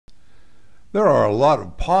There are a lot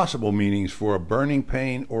of possible meanings for a burning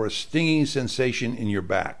pain or a stinging sensation in your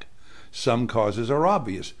back. Some causes are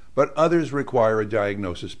obvious, but others require a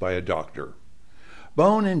diagnosis by a doctor.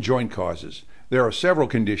 Bone and joint causes. There are several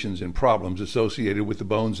conditions and problems associated with the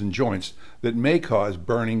bones and joints that may cause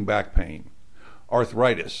burning back pain.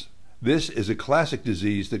 Arthritis. This is a classic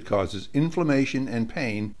disease that causes inflammation and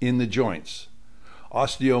pain in the joints.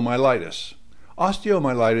 Osteomyelitis.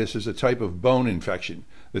 Osteomyelitis is a type of bone infection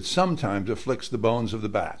that sometimes afflicts the bones of the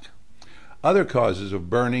back. Other causes of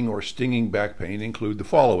burning or stinging back pain include the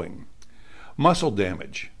following. Muscle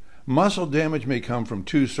damage. Muscle damage may come from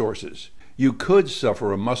two sources. You could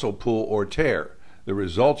suffer a muscle pull or tear. The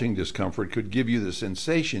resulting discomfort could give you the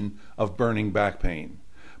sensation of burning back pain.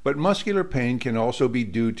 But muscular pain can also be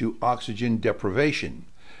due to oxygen deprivation.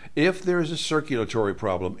 If there is a circulatory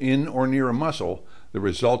problem in or near a muscle, the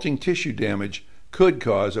resulting tissue damage could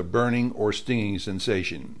cause a burning or stinging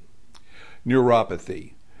sensation.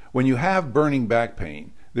 Neuropathy. When you have burning back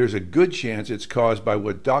pain, there's a good chance it's caused by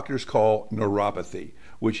what doctors call neuropathy,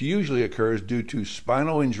 which usually occurs due to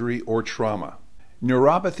spinal injury or trauma.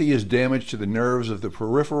 Neuropathy is damage to the nerves of the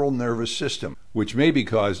peripheral nervous system, which may be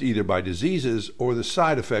caused either by diseases or the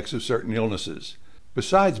side effects of certain illnesses.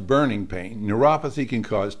 Besides burning pain, neuropathy can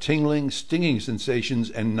cause tingling, stinging sensations,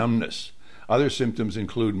 and numbness. Other symptoms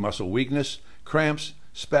include muscle weakness, cramps,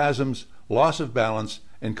 spasms, loss of balance,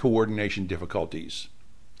 and coordination difficulties.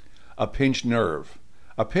 A pinched nerve.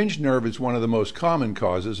 A pinched nerve is one of the most common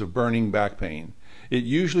causes of burning back pain. It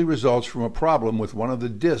usually results from a problem with one of the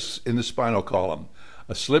discs in the spinal column,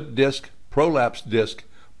 a slipped disc, prolapsed disc,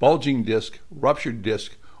 bulging disc, ruptured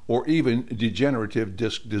disc, or even degenerative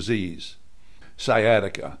disc disease.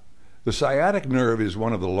 Sciatica. The sciatic nerve is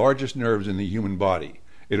one of the largest nerves in the human body.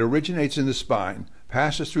 It originates in the spine,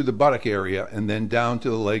 passes through the buttock area, and then down to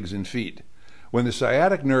the legs and feet. When the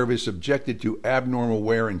sciatic nerve is subjected to abnormal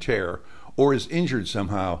wear and tear, or is injured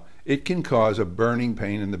somehow, it can cause a burning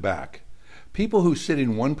pain in the back. People who sit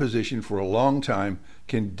in one position for a long time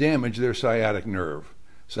can damage their sciatic nerve.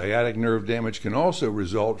 Sciatic nerve damage can also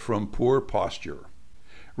result from poor posture.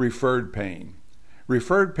 Referred pain.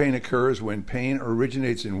 Referred pain occurs when pain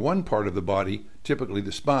originates in one part of the body, typically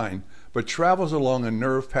the spine, but travels along a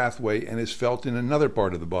nerve pathway and is felt in another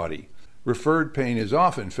part of the body. Referred pain is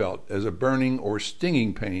often felt as a burning or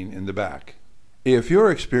stinging pain in the back. If you're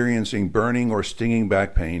experiencing burning or stinging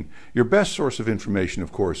back pain, your best source of information,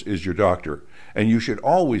 of course, is your doctor, and you should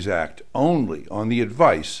always act only on the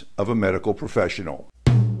advice of a medical professional.